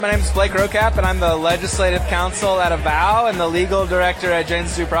My name is Blake Rocap, and I'm the Legislative Counsel at Avow and the Legal Director at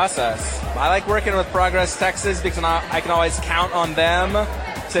Jane's Due Process. I like working with Progress Texas because I can always count on them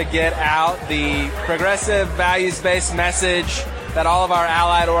to get out the progressive, values-based message that all of our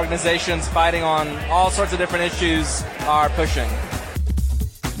allied organizations fighting on all sorts of different issues are pushing.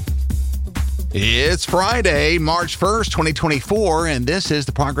 It's Friday, March 1st, 2024, and this is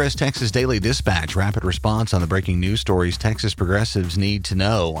the Progress Texas Daily Dispatch, rapid response on the breaking news stories Texas progressives need to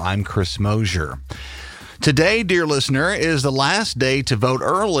know. I'm Chris Mosier. Today, dear listener, is the last day to vote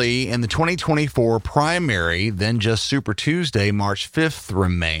early in the 2024 primary. Then just Super Tuesday, March 5th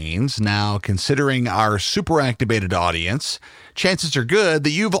remains. Now, considering our super activated audience, chances are good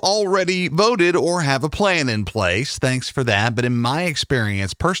that you've already voted or have a plan in place. Thanks for that. But in my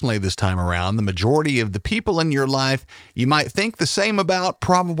experience, personally this time around, the majority of the people in your life you might think the same about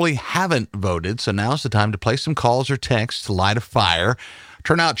probably haven't voted. So now's the time to place some calls or texts to light a fire.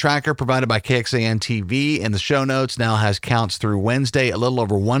 Turnout tracker provided by KXAN TV in the show notes now has counts through Wednesday, a little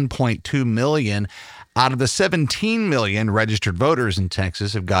over 1.2 million out of the 17 million registered voters in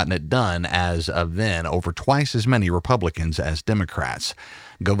Texas have gotten it done as of then, over twice as many Republicans as Democrats.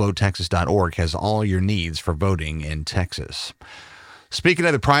 GoVoteTexas.org has all your needs for voting in Texas. Speaking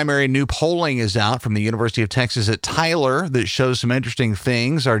of the primary, new polling is out from the University of Texas at Tyler that shows some interesting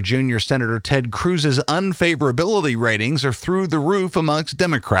things. Our junior Senator Ted Cruz's unfavorability ratings are through the roof amongst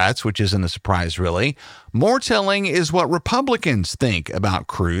Democrats, which isn't a surprise, really. More telling is what Republicans think about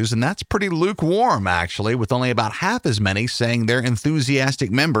Cruz, and that's pretty lukewarm, actually, with only about half as many saying they're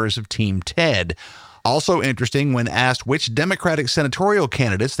enthusiastic members of Team Ted. Also interesting, when asked which Democratic senatorial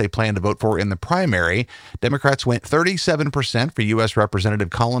candidates they plan to vote for in the primary, Democrats went 37% for U.S. Representative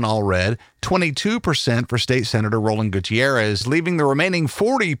Colin Allred, 22% for State Senator Roland Gutierrez, leaving the remaining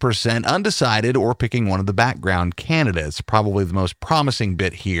 40% undecided or picking one of the background candidates. Probably the most promising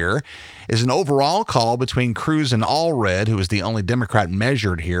bit here is an overall call between Cruz and Allred, who is the only Democrat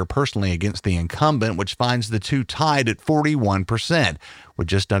measured here personally against the incumbent, which finds the two tied at 41%. With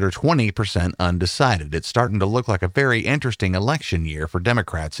just under 20% undecided. It's starting to look like a very interesting election year for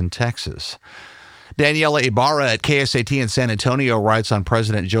Democrats in Texas. Daniela Ibarra at KSAT in San Antonio writes on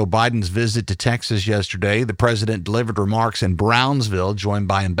President Joe Biden's visit to Texas yesterday. The president delivered remarks in Brownsville, joined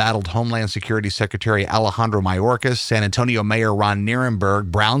by embattled Homeland Security Secretary Alejandro Mayorkas, San Antonio Mayor Ron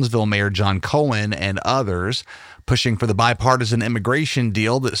Nirenberg, Brownsville Mayor John Cohen, and others, pushing for the bipartisan immigration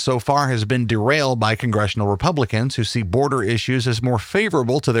deal that so far has been derailed by congressional Republicans who see border issues as more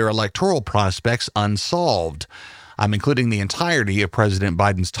favorable to their electoral prospects unsolved. I'm including the entirety of President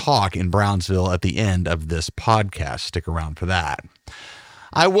Biden's talk in Brownsville at the end of this podcast. Stick around for that.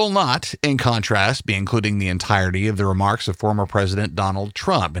 I will not, in contrast, be including the entirety of the remarks of former President Donald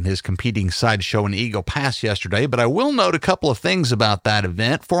Trump and his competing sideshow in Eagle Pass yesterday, but I will note a couple of things about that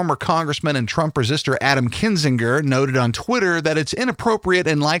event. Former Congressman and Trump resistor Adam Kinzinger noted on Twitter that it's inappropriate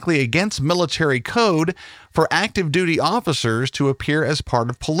and likely against military code for active duty officers to appear as part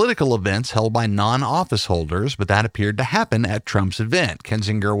of political events held by non-office holders, but that appeared to happen at Trump's event.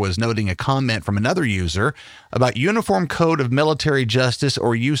 Kinzinger was noting a comment from another user about Uniform Code of Military Justice,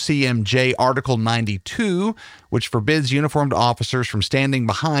 or UCMJ Article 92, which forbids uniformed officers from standing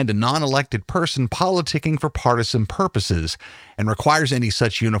behind a non-elected person politicking for partisan purposes and requires any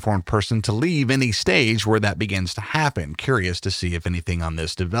such uniformed person to leave any stage where that begins to happen. Curious to see if anything on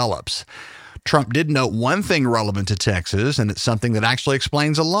this develops. Trump did note one thing relevant to Texas, and it's something that actually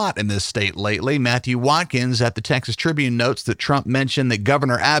explains a lot in this state lately. Matthew Watkins at the Texas Tribune notes that Trump mentioned that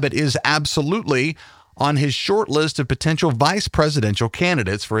Governor Abbott is absolutely on his short list of potential vice presidential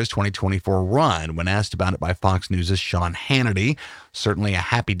candidates for his 2024 run. When asked about it by Fox News' Sean Hannity, certainly a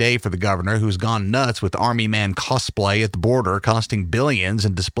happy day for the governor, who's gone nuts with Army Man cosplay at the border costing billions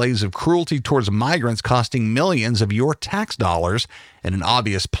and displays of cruelty towards migrants costing millions of your tax dollars in an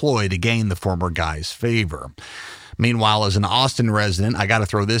obvious ploy to gain the former guy's favor. Meanwhile, as an Austin resident, I got to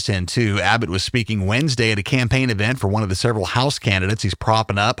throw this in too. Abbott was speaking Wednesday at a campaign event for one of the several House candidates he's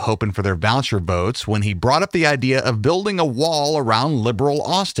propping up, hoping for their voucher votes, when he brought up the idea of building a wall around liberal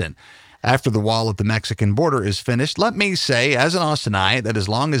Austin. After the wall at the Mexican border is finished, let me say, as an Austinite, that as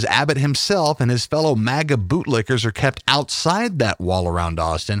long as Abbott himself and his fellow MAGA bootlickers are kept outside that wall around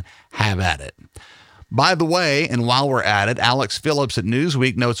Austin, have at it. By the way, and while we're at it, Alex Phillips at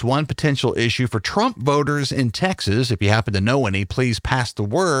Newsweek notes one potential issue for Trump voters in Texas. If you happen to know any, please pass the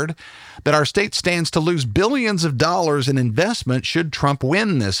word that our state stands to lose billions of dollars in investment should Trump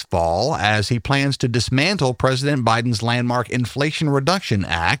win this fall, as he plans to dismantle President Biden's landmark Inflation Reduction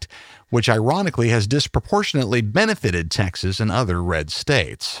Act, which ironically has disproportionately benefited Texas and other red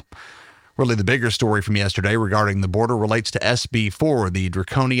states. Really, the bigger story from yesterday regarding the border relates to SB-4, the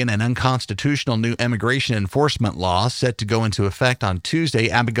draconian and unconstitutional new immigration enforcement law set to go into effect on Tuesday.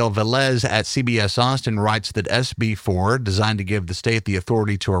 Abigail Velez at CBS Austin writes that SB-4, designed to give the state the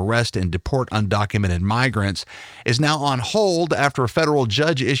authority to arrest and deport undocumented migrants, is now on hold after a federal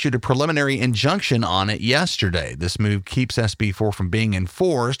judge issued a preliminary injunction on it yesterday. This move keeps SB-4 from being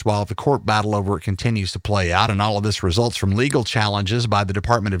enforced while the court battle over it continues to play out, and all of this results from legal challenges by the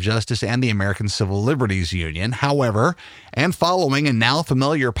Department of Justice and the American Civil Liberties Union. However, and following a now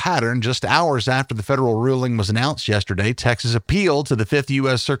familiar pattern, just hours after the federal ruling was announced yesterday, Texas appealed to the 5th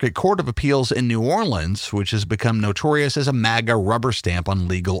U.S. Circuit Court of Appeals in New Orleans, which has become notorious as a MAGA rubber stamp on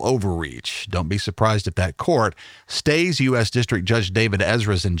legal overreach. Don't be surprised if that court stays U.S. District Judge David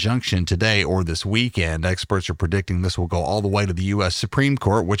Ezra's injunction today or this weekend. Experts are predicting this will go all the way to the U.S. Supreme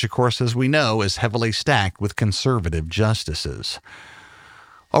Court, which, of course, as we know, is heavily stacked with conservative justices.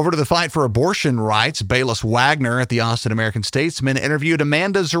 Over to the fight for abortion rights, Bayless Wagner at the Austin American-Statesman interviewed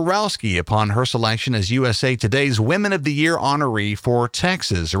Amanda Zarowski upon her selection as USA Today's Women of the Year honoree for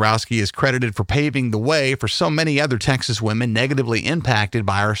Texas. Zarowski is credited for paving the way for so many other Texas women negatively impacted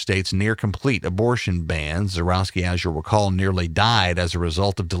by our state's near-complete abortion ban. Zarowski, as you'll recall, nearly died as a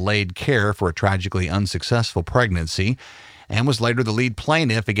result of delayed care for a tragically unsuccessful pregnancy, and was later the lead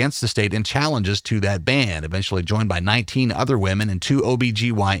plaintiff against the state in challenges to that ban, eventually joined by 19 other women and 2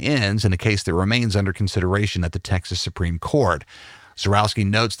 OBGYNs in a case that remains under consideration at the Texas Supreme Court. Zarowski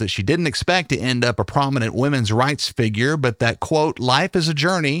notes that she didn't expect to end up a prominent women's rights figure, but that, quote, life is a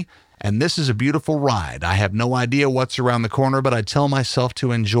journey, and this is a beautiful ride. I have no idea what's around the corner, but I tell myself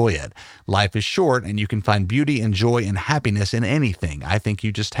to enjoy it. Life is short, and you can find beauty and joy and happiness in anything. I think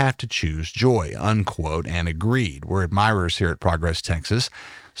you just have to choose joy, unquote, and agreed. We're admirers here at Progress Texas.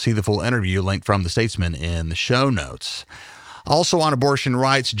 See the full interview linked from the Statesman in the show notes. Also on abortion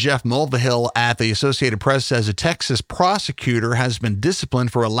rights, Jeff Mulvihill at the Associated Press says a Texas prosecutor has been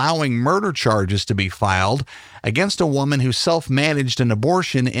disciplined for allowing murder charges to be filed against a woman who self-managed an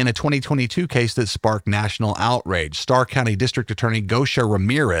abortion in a 2022 case that sparked national outrage. Starr County District Attorney Gosha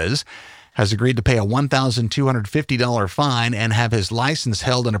Ramirez has agreed to pay a $1,250 fine and have his license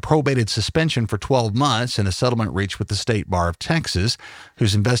held in a probated suspension for 12 months in a settlement reached with the State Bar of Texas,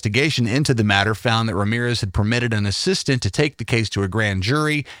 whose investigation into the matter found that Ramirez had permitted an assistant to take the case to a grand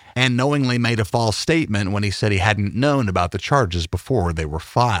jury and knowingly made a false statement when he said he hadn't known about the charges before they were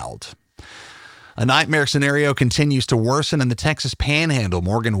filed. A nightmare scenario continues to worsen in the Texas Panhandle.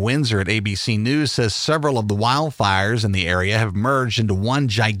 Morgan Windsor at ABC News says several of the wildfires in the area have merged into one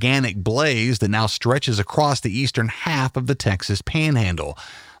gigantic blaze that now stretches across the eastern half of the Texas Panhandle.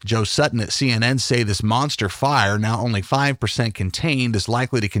 Joe Sutton at CNN say this monster fire, now only 5% contained, is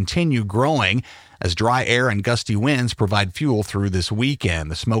likely to continue growing as dry air and gusty winds provide fuel through this weekend.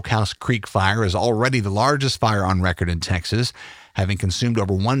 The Smokehouse Creek fire is already the largest fire on record in Texas, having consumed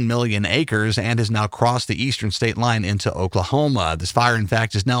over 1 million acres and has now crossed the eastern state line into Oklahoma. This fire, in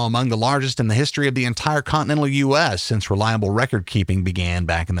fact, is now among the largest in the history of the entire continental U.S. since reliable record-keeping began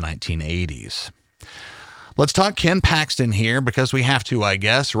back in the 1980s. Let's talk Ken Paxton here because we have to, I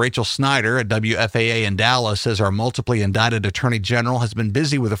guess. Rachel Snyder at WFAA in Dallas says our multiply indicted attorney general has been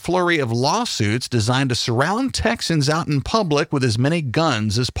busy with a flurry of lawsuits designed to surround Texans out in public with as many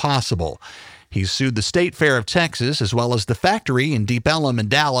guns as possible. He's sued the State Fair of Texas, as well as the Factory in Deep Ellum in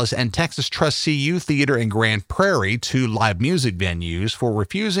Dallas and Texas Trust CU Theater in Grand Prairie, 2 live music venues, for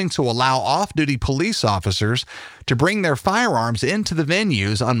refusing to allow off-duty police officers to bring their firearms into the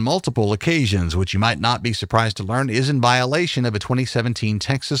venues on multiple occasions, which you might not be surprised to learn is in violation of a 2017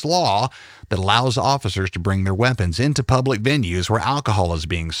 Texas law that allows officers to bring their weapons into public venues where alcohol is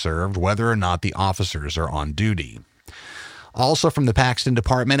being served, whether or not the officers are on duty. Also from the Paxton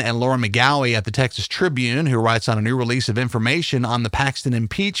Department, and Laura McGowie at the Texas Tribune, who writes on a new release of information on the Paxton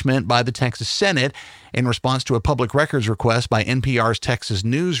impeachment by the Texas Senate in response to a public records request by NPR's Texas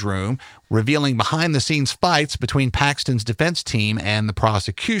Newsroom, revealing behind-the-scenes fights between Paxton's defense team and the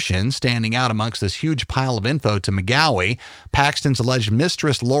prosecution. Standing out amongst this huge pile of info to McGowie, Paxton's alleged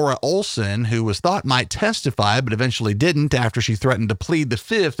mistress Laura Olson, who was thought might testify but eventually didn't after she threatened to plead the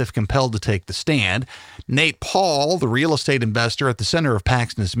fifth if compelled to take the stand. Nate Paul, the real estate investor at the center of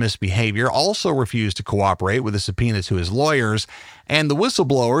Paxton's misbehavior, also refused to cooperate with a subpoena to his lawyers. And the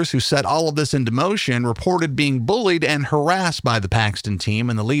whistleblowers who set all of this into motion reported being bullied and harassed by the Paxton team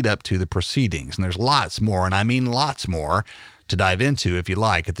in the lead up to the proceedings. And there's lots more, and I mean lots more, to dive into if you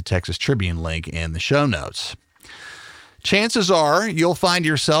like at the Texas Tribune link in the show notes. Chances are you'll find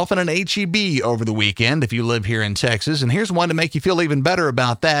yourself in an HEB over the weekend if you live here in Texas. And here's one to make you feel even better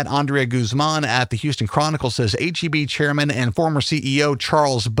about that. Andrea Guzman at the Houston Chronicle says HEB chairman and former CEO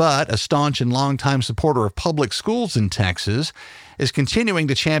Charles Butt, a staunch and longtime supporter of public schools in Texas, is continuing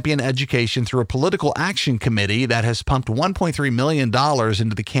to champion education through a political action committee that has pumped $1.3 million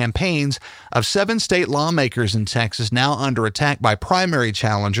into the campaigns of 7 state lawmakers in Texas now under attack by primary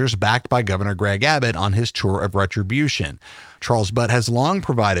challengers backed by Governor Greg Abbott on his tour of retribution. Charles Butt has long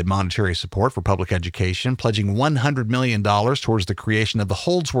provided monetary support for public education, pledging $100 million towards the creation of the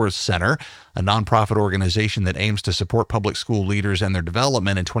Holdsworth Center, a nonprofit organization that aims to support public school leaders and their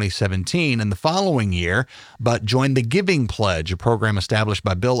development in 2017. And the following year, Butt joined the Giving Pledge, a program established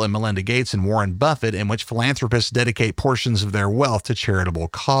by Bill and Melinda Gates and Warren Buffett, in which philanthropists dedicate portions of their wealth to charitable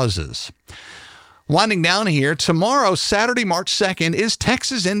causes. Winding down here, tomorrow, Saturday, March 2nd, is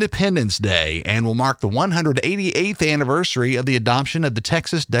Texas Independence Day and will mark the 188th anniversary of the adoption of the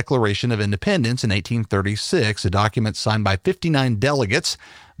Texas Declaration of Independence in 1836, a document signed by 59 delegates,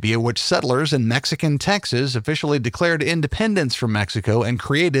 via which settlers in Mexican Texas officially declared independence from Mexico and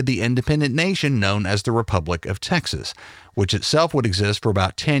created the independent nation known as the Republic of Texas, which itself would exist for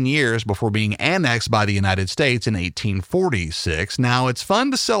about 10 years before being annexed by the United States in 1846. Now, it's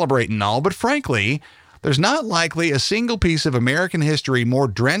fun to celebrate and all, but frankly, there's not likely a single piece of American history more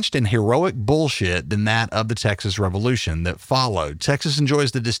drenched in heroic bullshit than that of the Texas Revolution that followed. Texas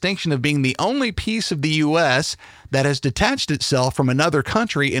enjoys the distinction of being the only piece of the U.S. that has detached itself from another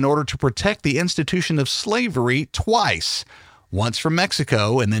country in order to protect the institution of slavery twice. Once from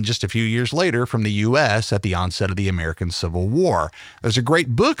Mexico, and then just a few years later from the U.S. at the onset of the American Civil War. There's a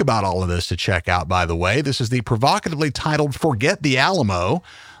great book about all of this to check out, by the way. This is the provocatively titled Forget the Alamo,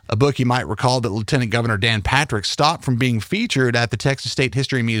 a book you might recall that Lieutenant Governor Dan Patrick stopped from being featured at the Texas State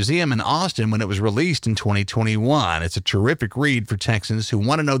History Museum in Austin when it was released in 2021. It's a terrific read for Texans who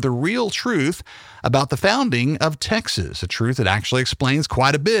want to know the real truth about the founding of Texas, a truth that actually explains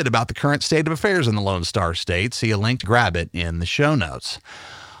quite a bit about the current state of affairs in the Lone Star State. See a link to grab it in the show notes.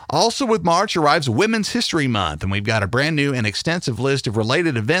 Also with March arrives Women's History Month, and we've got a brand new and extensive list of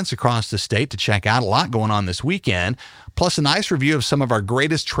related events across the state to check out. A lot going on this weekend, plus a nice review of some of our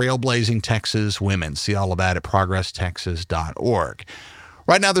greatest trailblazing Texas women. See all of that at ProgressTexas.org.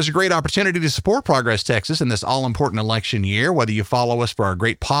 Right now, there's a great opportunity to support Progress Texas in this all-important election year, whether you follow us for our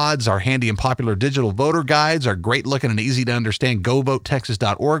great pods, our handy and popular digital voter guides, our great-looking and easy-to-understand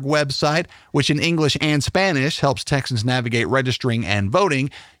GoVoteTexas.org website, which in English and Spanish helps Texans navigate registering and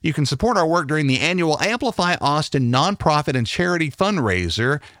voting. You can support our work during the annual Amplify Austin nonprofit and charity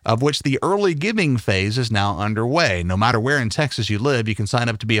fundraiser, of which the early giving phase is now underway. No matter where in Texas you live, you can sign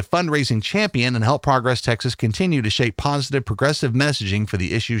up to be a fundraising champion and help Progress Texas continue to shape positive, progressive messaging for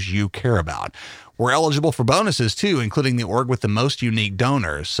the issues you care about. We're eligible for bonuses, too, including the org with the most unique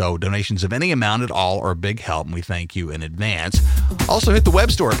donors. So donations of any amount at all are a big help, and we thank you in advance. Also, hit the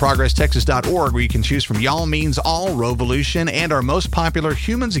web store at ProgressTexas.org, where you can choose from Y'all Means All, Rovolution, and our most popular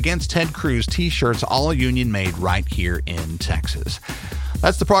Humans Against Ted Cruz t-shirts, all union made right here in Texas.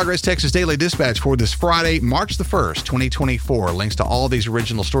 That's the Progress Texas Daily Dispatch for this Friday, March the 1st, 2024. Links to all of these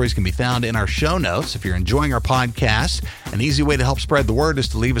original stories can be found in our show notes. If you're enjoying our podcast, an easy way to help spread the word is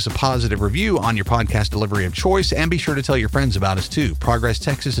to leave us a positive review on your podcast delivery of choice, and be sure to tell your friends about us too. Progress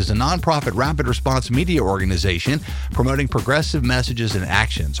Texas is a nonprofit rapid response media organization promoting progressive messages and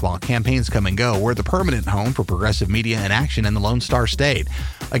actions. While campaigns come and go, we're the permanent home for progressive media and action in the Lone Star State.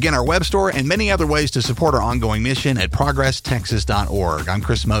 Again, our web store and many other ways to support our ongoing mission at ProgressTexas.org. I'm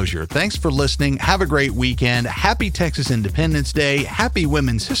Chris Mosier. Thanks for listening. Have a great weekend. Happy Texas Independence Day. Happy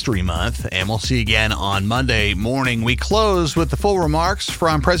Women's History Month. And we'll see you again on Monday morning. We close with the full remarks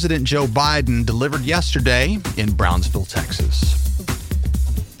from President Joe Biden delivered yesterday in Brownsville, Texas.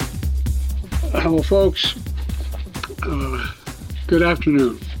 Hello, folks. Good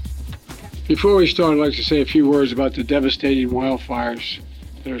afternoon. Before we start, I'd like to say a few words about the devastating wildfires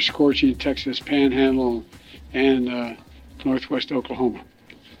that are scorching Texas Panhandle and northwest Oklahoma.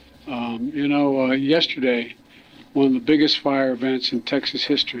 Yesterday, one of the biggest fire events in Texas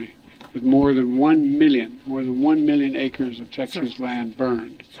history, with more than 1 million acres of Texas land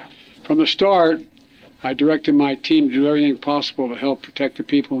burned. From the start, I directed my team to do everything possible to help protect the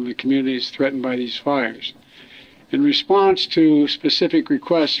people in the communities threatened by these fires. In response to specific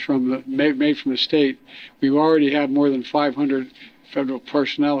requests made from the state, we already have more than 500 federal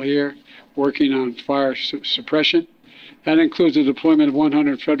personnel here working on fire suppression. That includes the deployment of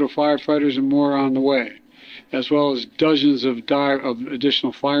 100 federal firefighters and more on the way, as well as dozens of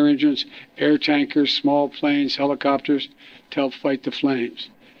additional fire engines, air tankers, small planes, helicopters to help fight the flames.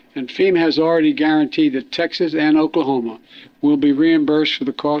 And FEMA has already guaranteed that Texas and Oklahoma will be reimbursed for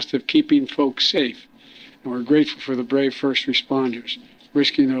the cost of keeping folks safe. And we're grateful for the brave first responders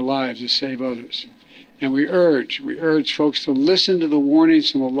risking their lives to save others. And we urge folks to listen to the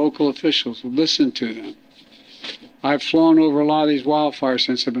warnings from the local officials, listen to them. I've flown over a lot of these wildfires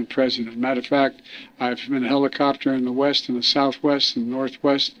since I've been president. Matter of fact, I've been in a helicopter in the west and the southwest and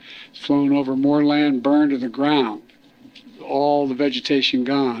northwest, flown over more land burned to the ground, all the vegetation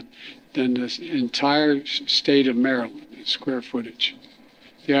gone, than this entire state of Maryland in square footage.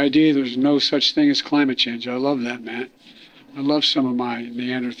 The idea there's no such thing as climate change, I love that, man. I love some of my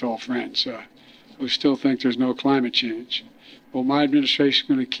Neanderthal friends who still think there's no climate change. Well, my administration is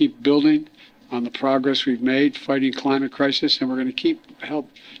going to keep building on the progress we've made fighting climate crisis, and we're going to help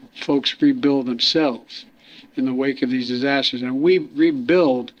folks rebuild themselves in the wake of these disasters. And we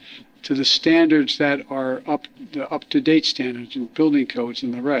rebuild to the standards that are up-to-date standards and building codes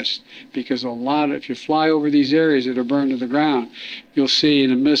and the rest. Because if you fly over these areas that are burned to the ground, you'll see in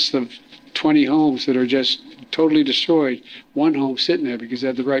the midst of 20 homes that are just totally destroyed, one home sitting there because it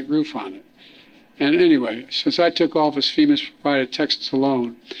had the right roof on it. And anyway, since I took office, FEMA's provided Texas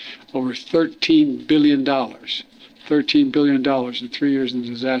alone over $13 billion. $13 billion in 3 years in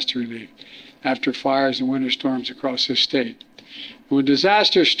disaster relief after fires and winter storms across this state. When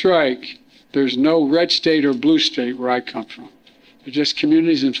disasters strike, there's no red state or blue state where I come from. They're just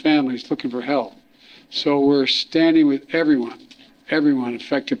communities and families looking for help. So we're standing with everyone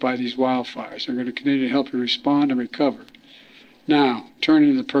affected by these wildfires. We're going to continue to help you respond and recover. Now,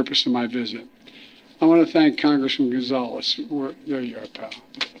 turning to the purpose of my visit. I want to thank Congressman Gonzalez. There you are, pal.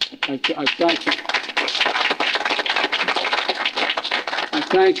 I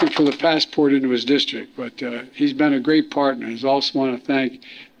thank him for the passport into his district, but he's been a great partner. I also want to thank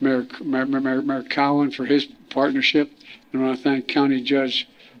Mayor Cowan for his partnership, and I want to thank County Judge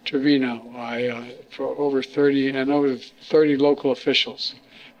Trevino for over 30 local officials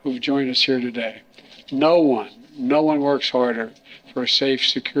who've joined us here today. No one works harder for a safe,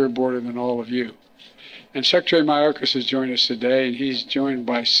 secure border than all of you. And Secretary Mayorkas has joined us today, and he's joined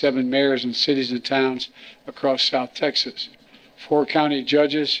by 7 mayors and cities and towns across South Texas. 4 county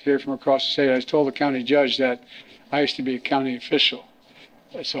judges here from across the state. I told the county judge that I used to be a county official.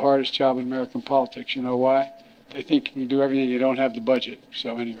 It's the hardest job in American politics. You know why? They think you can do everything, you don't have the budget.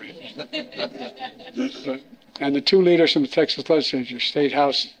 So anyway. And the 2 leaders from the Texas legislature, State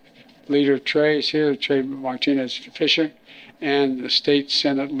House Leader Trey is here, Trey Martinez Fisher, and the State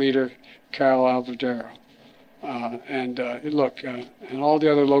Senate Leader Carol Alvadero. And all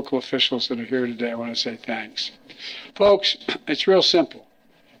the other local officials that are here today, I want to say thanks. Folks, it's real simple.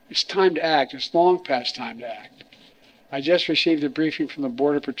 It's time to act. It's long past time to act. I just received a briefing from the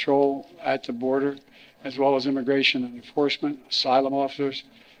Border Patrol at the border, as well as Immigration and Enforcement, asylum officers,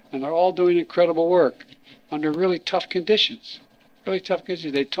 and they're all doing incredible work under really tough conditions. Really tough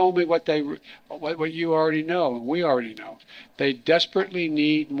conditions. They told me what you already know, and we already know. They desperately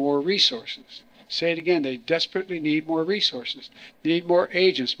need more resources. Say it again, they desperately need more resources. They need more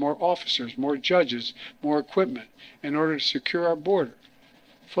agents, more officers, more judges, more equipment in order to secure our border.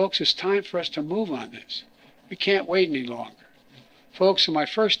 Folks, it's time for us to move on this. We can't wait any longer. Folks, on my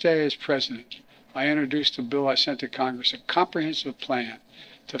first day as president, I introduced a bill I sent to Congress, a comprehensive plan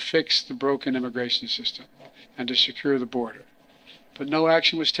to fix the broken immigration system and to secure the border. But no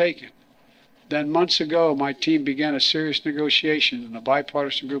action was taken. Then months ago, my team began a serious negotiation in a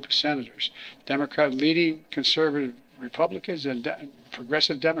bipartisan group of senators, leading conservative Republicans and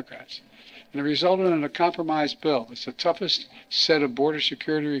progressive Democrats. And it resulted in a compromise bill. It's the toughest set of border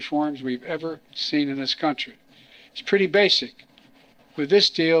security reforms we've ever seen in this country. It's pretty basic. With this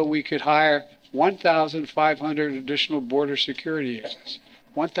deal, we could hire 1,500 additional border security agents,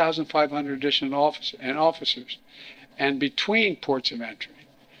 1,500 additional officers, and between ports of entry.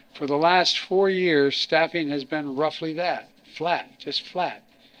 For the last 4 years, staffing has been roughly that, just flat.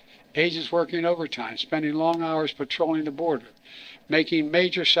 Agents working overtime, spending long hours patrolling the border, making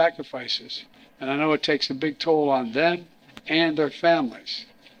major sacrifices. And I know it takes a big toll on them and their families.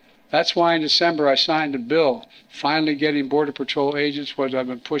 That's why in December I signed a bill finally getting Border Patrol agents what I've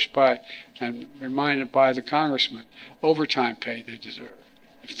been pushed by and reminded by the congressman, overtime pay they deserve.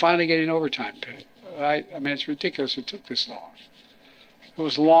 Finally getting overtime pay. I mean, it's ridiculous it took this long. It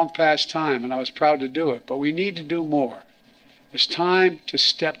was long past time, and I was proud to do it, but we need to do more. It's time to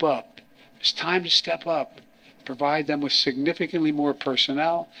step up. It's time to step up, provide them with significantly more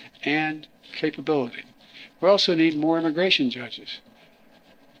personnel and capability. We also need more immigration judges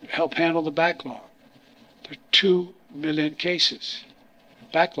to help handle the backlog. There are 2 million cases,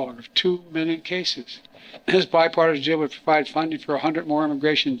 a backlog of 2 million cases. This bipartisan deal would provide funding for 100 more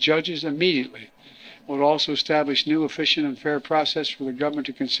immigration judges immediately. It would also establish new, efficient, and fair process for the government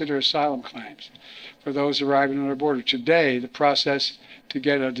to consider asylum claims for those arriving on our border. Today, the process to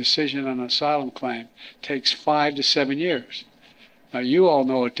get a decision on an asylum claim takes 5 to 7 years. Now, you all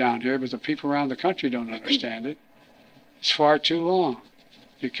know it down here, but the people around the country don't understand it. It's far too long.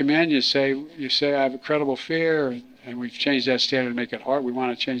 You come in, you say, I have a credible fear, and we've changed that standard to make it hard. We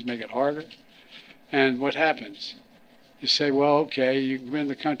want to change, make it harder. And what happens? You say, well, okay, you can win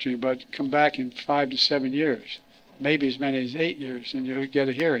the country, but come back in 5 to 7 years, maybe as many as 8 years, and you'll get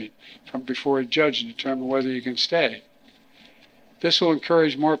a hearing from before a judge to determine whether you can stay. This will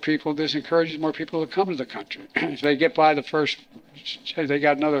encourage more people. This encourages more people to come to the country. If they get by the first, they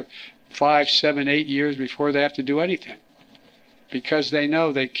got another 5, 7, 8 years before they have to do anything, because they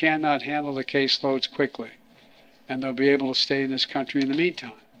know they cannot handle the caseloads quickly, and they'll be able to stay in this country in the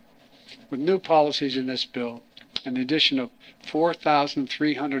meantime. With new policies in this bill, and the addition of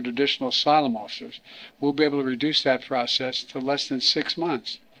 4,300 additional asylum officers, we'll be able to reduce that process to less than 6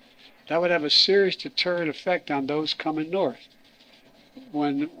 months. That would have a serious deterrent effect on those coming north.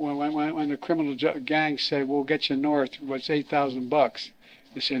 When the criminal gangs say, we'll get you north, what's $8,000?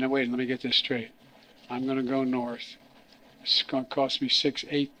 They say, no, wait, let me get this straight. I'm going to go north. It's going to cost me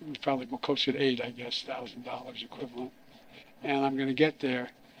probably closer to $8,000, I guess, $1,000 equivalent. And I'm going to get there,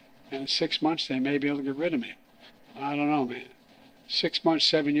 and in 6 months they may be able to get rid of me. I don't know, man. 6 months,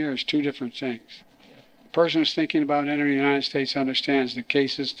 7 years, two different things. The person who's thinking about entering the United States understands the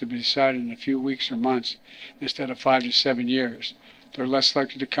cases to be decided in a few weeks or months instead of 5 to 7 years. They're less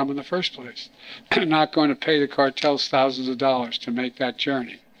likely to come in the first place. They're not going to pay the cartels thousands of dollars to make that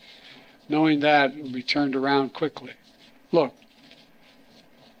journey. Knowing that, it will be turned around quickly. Look,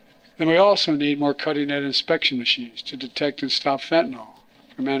 then we also need more cutting-edge inspection machines to detect and stop fentanyl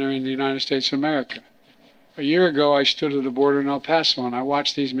from entering the United States of America. A year ago, I stood at the border in El Paso, and I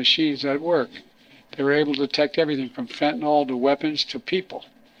watched these machines at work. They were able to detect everything from fentanyl to weapons to people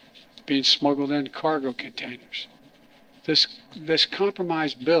being smuggled in cargo containers. This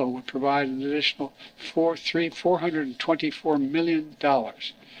compromise bill would provide an additional $424 million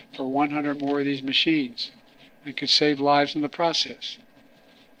for 100 more of these machines, and could save lives in the process.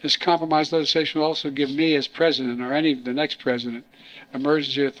 This compromise legislation will also give me, as president, or the next president,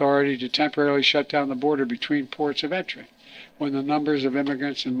 emergency authority to temporarily shut down the border between ports of entry when the numbers of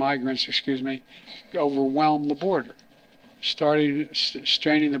migrants, overwhelm the border, straining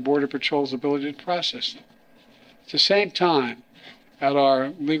the Border Patrol's ability to process them. At the same time, at our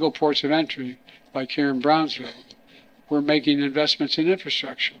legal ports of entry, like here in Brownsville, we're making investments in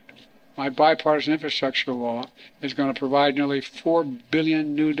infrastructure. My bipartisan infrastructure law is going to provide nearly $4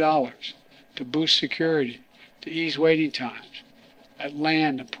 billion new dollars to boost security, to ease waiting times at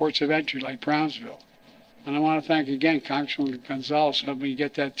land and ports of entry like Brownsville. And I want to thank again Congressman Gonzalez for helping me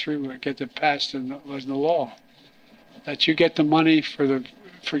get that through, get that passed in the law. That you get the money for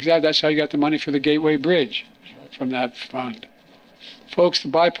example, that's how you got the money for the Gateway Bridge from that fund. Folks, the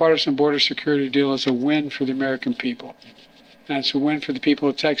bipartisan border security deal is a win for the American people. And it's a win for the people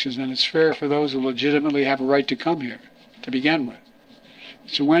of Texas, and it's fair for those who legitimately have a right to come here to begin with.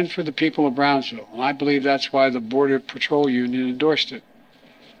 It's a win for the people of Brownsville, and I believe that's why the Border Patrol Union endorsed it.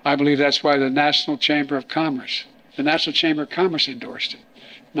 I believe that's why the National Chamber of Commerce endorsed it,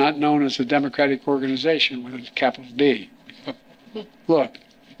 not known as the Democratic Organization with a capital D. Look,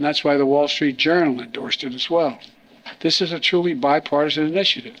 and that's why the Wall Street Journal endorsed it as well. This is a truly bipartisan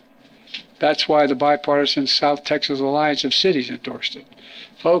initiative. That's why the bipartisan South Texas Alliance of Cities endorsed it.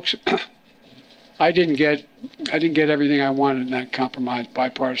 Folks, I didn't get everything I wanted in that compromise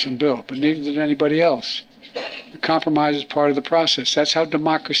bipartisan bill, but neither did anybody else. The compromise is part of the process. That's how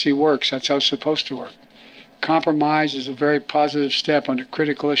democracy works. That's how it's supposed to work. Compromise is a very positive step on a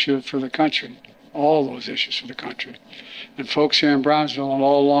critical issue for the country, all those issues for the country. And folks here in Brownsville and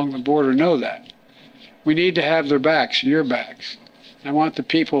all along the border know that. We need to have their backs, your backs. I want the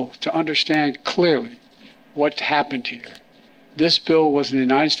people to understand clearly what happened here. This bill was in the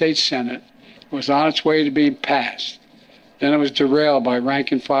United States Senate. It was on its way to being passed. Then it was derailed by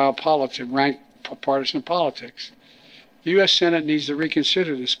rank-and-file politics, partisan politics. The U.S. Senate needs to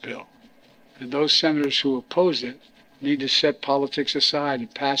reconsider this bill, and those senators who oppose it need to set politics aside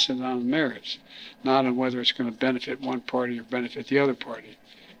and pass it on merits, not on whether it's going to benefit one party or benefit the other party.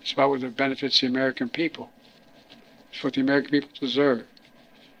 It's about whether it benefits the American people. It's what the American people deserve.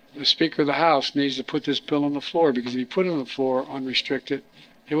 The Speaker of the House needs to put this bill on the floor, because if he put it on the floor unrestricted,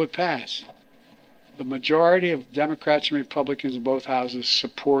 it would pass. The majority of Democrats and Republicans in both houses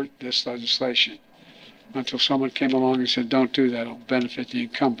support this legislation, until someone came along and said, don't do that, it'll benefit the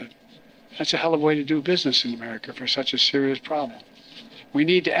incumbent. That's a hell of a way to do business in America for such a serious problem. We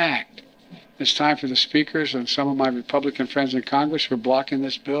need to act. It's time for the speakers and some of my Republican friends in Congress who are blocking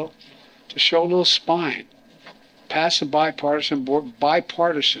this bill to show a little spine. Pass a bipartisan,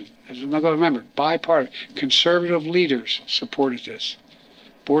 as another remember, bipartisan, conservative leaders supported this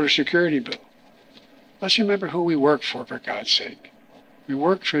border security bill. Let's remember who we work for God's sake. We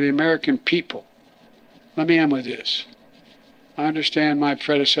work for the American people. Let me end with this. I understand my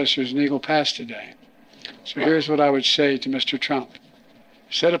predecessor's legal past today. So here's what I would say to Mr. Trump.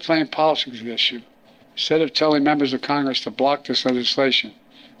 Instead of playing politics with this issue, instead of telling members of Congress to block this legislation,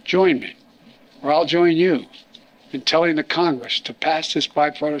 join me, or I'll join you in telling the Congress to pass this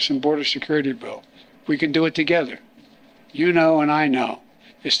bipartisan border security bill. We can do it together. You know and I know.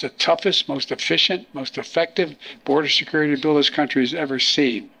 It's the toughest, most efficient, most effective border security bill this country has ever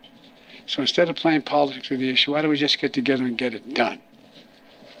seen. So instead of playing politics with the issue, why don't we just get together and get it done?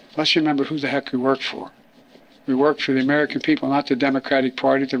 Let's remember who the heck we work for. We work for the American people, not the Democratic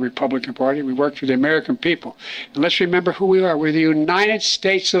Party, the Republican Party. We work for the American people. And let's remember who we are. We're the United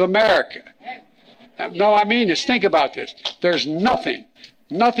States of America. No, I mean this. Think about this. There's nothing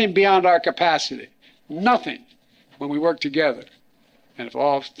beyond our capacity. Nothing when we work together. And if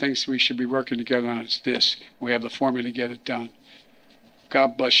all things we should be working together on is this, we have the formula to get it done.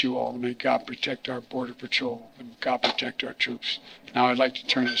 God bless you all. May God protect our Border Patrol and God protect our troops. Now I'd like to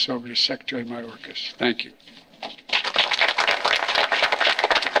turn this over to Secretary Mayorkas. Thank you.